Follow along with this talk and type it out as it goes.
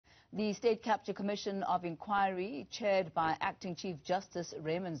The State Capture Commission of Inquiry, chaired by Acting Chief Justice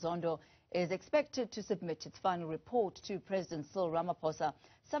Raymond Zondo, is expected to submit its final report to President Cyril Ramaphosa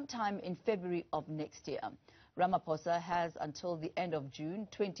sometime in February of next year. Ramaphosa has until the end of June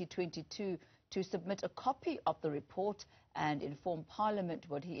 2022 to submit a copy of the report and inform Parliament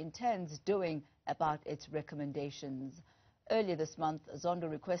what he intends doing about its recommendations. Earlier this month,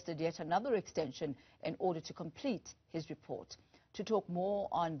 Zondo requested yet another extension in order to complete his report. To talk more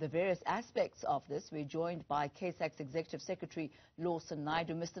on the various aspects of this, we're joined by CASAC's Executive Secretary, Lawson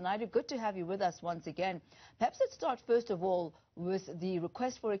Naidoo. Mr. Naidoo, good to have you with us once again. Perhaps let's start first of all with the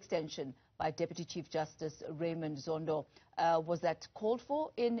request for extension by Deputy Chief Justice Raymond Zondo. Was that called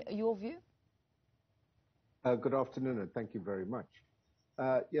for in your view? Good afternoon and thank you very much.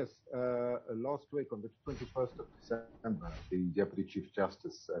 Yes, last week on the 21st of December, the Deputy Chief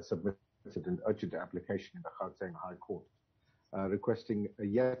Justice submitted an urgent application in the Gauteng High Court requesting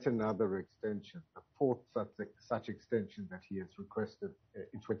yet another extension, the fourth such extension that he has requested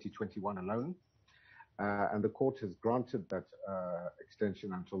in 2021 alone. And the court has granted that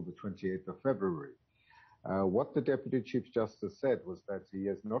extension until the 28th of February. What the Deputy Chief Justice said was that he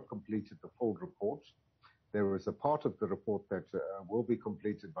has not completed the full report. There is a part of the report that will be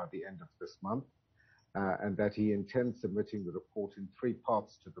completed by the end of this month, and that he intends submitting the report in three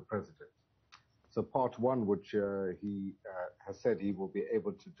parts to the President. So part one, which he has said he will be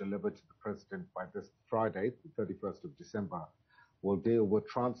able to deliver to the President by this Friday, the 31st of December, will deal with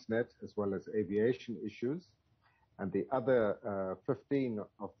Transnet as well as aviation issues. And the other 15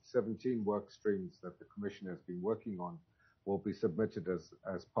 of the 17 work streams that the Commission has been working on will be submitted as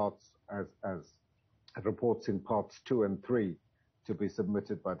reports in parts 2 and 3 to be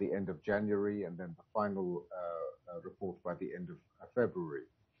submitted by the end of January, and then the final report by the end of February.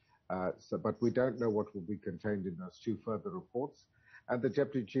 But we don't know what will be contained in those two further reports. And the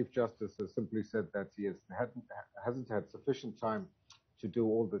Deputy Chief Justice has simply said that he hasn't had sufficient time to do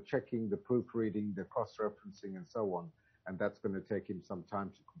all the checking, the proofreading, the cross-referencing and so on. And that's going to take him some time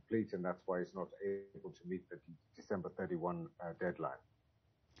to complete, and that's why he's not able to meet the December 31 deadline.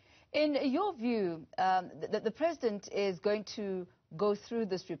 In your view, the President is going to go through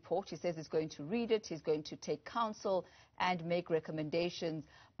this report. He says he's going to read it, he's going to take counsel and make recommendations.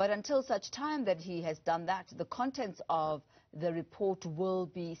 But until such time that he has done that, the contents of the report will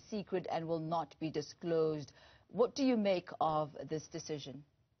be secret and will not be disclosed. What do you make of this decision?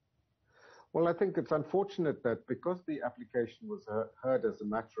 Well, I think it's unfortunate that because the application was heard as a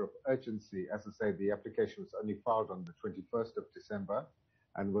matter of urgency, as I say, the application was only filed on the 21st of December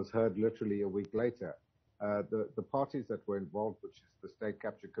and was heard literally a week later. The parties that were involved, which is the State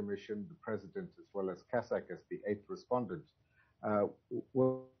Capture Commission, the President, as well as CASAC as the eighth respondent,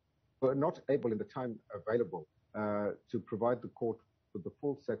 were not able in the time available to provide the court with the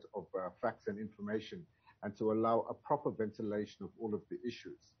full set of facts and information and to allow a proper ventilation of all of the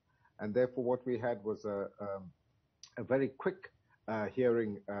issues. And therefore what we had was a very quick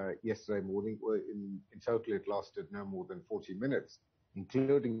hearing yesterday morning. In total it lasted no more than 40 minutes.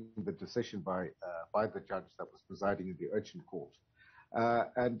 Including the decision by the judge that was presiding in the urgent court.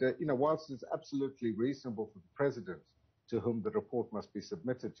 Whilst it's absolutely reasonable for the President, to whom the report must be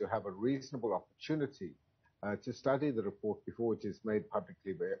submitted, to have a reasonable opportunity to study the report before it is made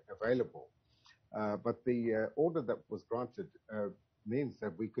publicly available. But the order that was granted means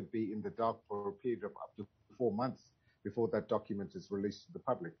that we could be in the dark for a period of up to 4 months before that document is released to the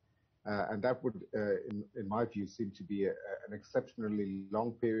public. And that would, in my view, seem to be an exceptionally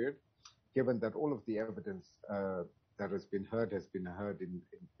long period, given that all of the evidence that has been heard in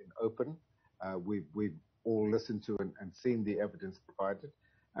open. We've all listened to and seen the evidence provided.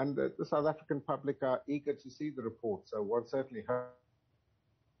 And the South African public are eager to see the report. So one certainly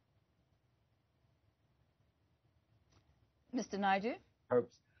Mr. Naidoo?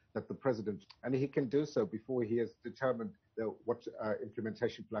 Hopes that the President, and he can do so before he has determined what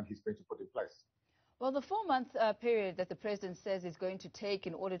implementation plan he's going to put in place. Well, the 4-month period that the President says is going to take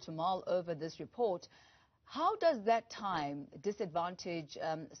in order to mull over this report, how does that time disadvantage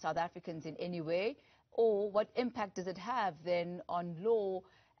South Africans in any way? Or what impact does it have then on law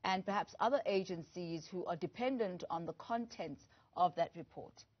and perhaps other agencies who are dependent on the contents of that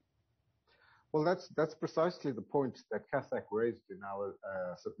report? Well, that's precisely the point that CASAC raised in our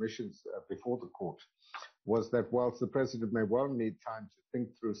submissions before the court, was that whilst the President may well need time to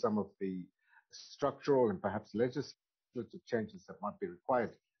think through some of the structural and perhaps legislative changes that might be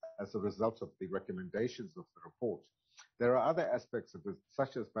required as a result of the recommendations of the report, there are other aspects of it,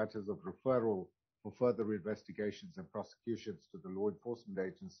 such as matters of referral for further investigations and prosecutions to the law enforcement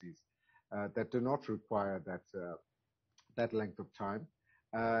agencies that do not require that length of time.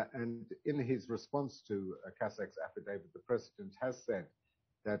 And in his response to CASAC's affidavit, the President has said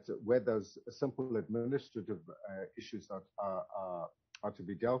that where those simple administrative issues are to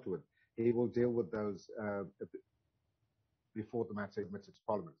be dealt with, he will deal with those before the matter is submitted to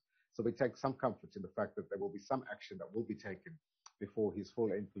Parliament. So we take some comfort in the fact that there will be some action that will be taken before his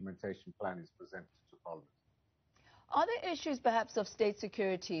full implementation plan is presented to Parliament. Are there issues perhaps of state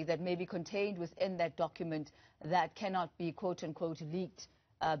security that may be contained within that document that cannot be quote-unquote leaked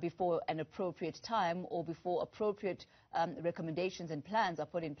before an appropriate time or before appropriate recommendations and plans are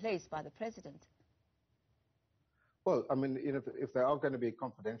put in place by the President? Well, I mean, if there are going to be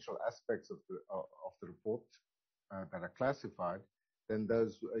confidential aspects of the report that are classified, then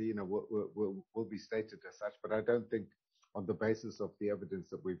those, will be stated as such. But I don't think, on the basis of the evidence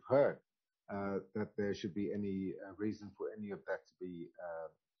that we've heard, that there should be any reason for any of that to be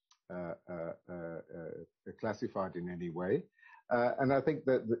classified in any way. And I think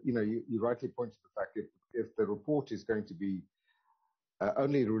that, you rightly point to the fact that if the report is going to be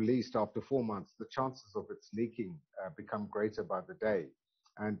only released after 4 months, the chances of its leaking become greater by the day.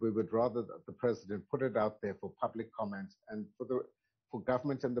 And we would rather that the President put it out there for public comment and for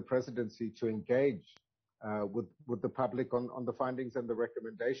government and the presidency to engage with the public on the findings and the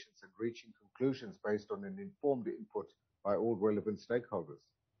recommendations and reaching conclusions based on an informed input by all relevant stakeholders.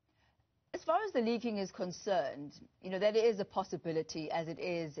 As far as the leaking is concerned, that is a possibility, as it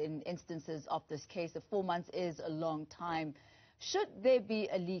is in instances of this case. The 4 months is a long time. Should there be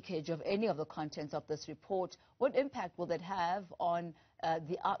a leakage of any of the contents of this report, what impact will that have on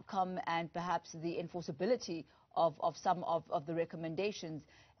the outcome and perhaps the enforceability of some of the recommendations?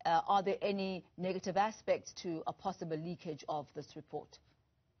 Are there any negative aspects to a possible leakage of this report?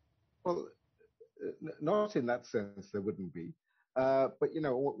 Well, not in that sense, there wouldn't be. But,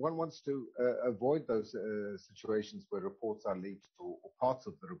 one wants to avoid those situations where reports are leaked or parts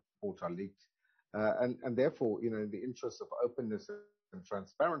of the report are leaked. And therefore, in the interest of openness and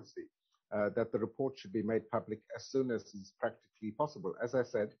transparency, that the report should be made public as soon as is practically possible. As I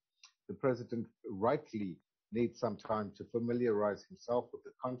said, the President rightly needs some time to familiarize himself with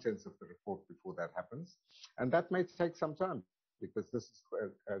the contents of the report before that happens. And that may take some time, because this is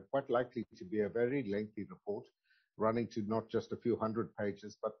quite likely to be a very lengthy report, running to not just a few hundred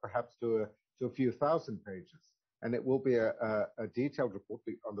pages, but perhaps to a few thousand pages. And it will be a detailed report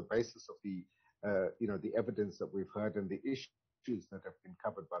on the basis of the evidence that we've heard and the issues that have been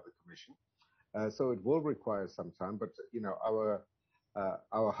covered by the Commission. So it will require some time, but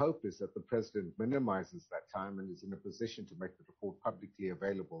our hope is that the President minimizes that time and is in a position to make the report publicly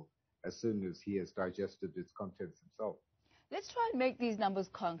available as soon as he has digested its contents himself. Let's try and make these numbers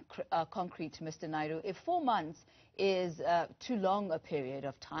concrete, Mr. Naidoo. If 4 months is too long a period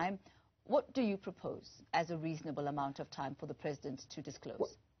of time, what do you propose as a reasonable amount of time for the President to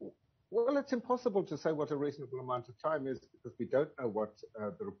disclose? Well, it's impossible to say what a reasonable amount of time is, because we don't know what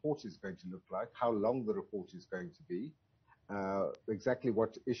the report is going to look like, how long the report is going to be, exactly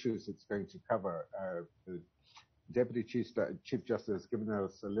what issues it's going to cover. The Deputy Chief Justice has given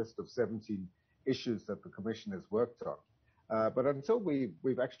us a list of 17 issues that the Commission has worked on. But until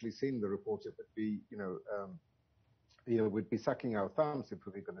we've actually seen the report, it would be, we'd be sucking our thumbs if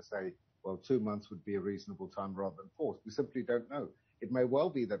we were going to say, well, 2 months would be a reasonable time rather than 4. We simply don't know. It may well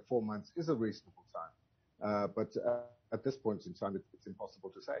be that 4 months is a reasonable time, but at this point in time, it's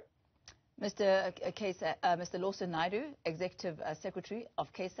impossible to say. Mr. Lawson Naidoo, Executive Secretary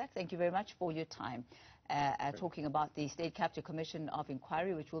of CASAC, thank you very much for your time talking about the State Capture Commission of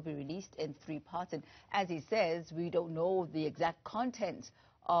Inquiry, which will be released in 3 parts. And as he says, we don't know the exact content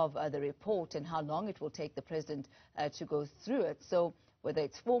of the report and how long it will take the President to go through it. So whether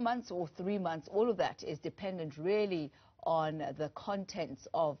it's 4 months or 3 months, all of that is dependent really on the contents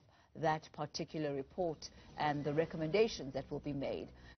of that particular report and the recommendations that will be made.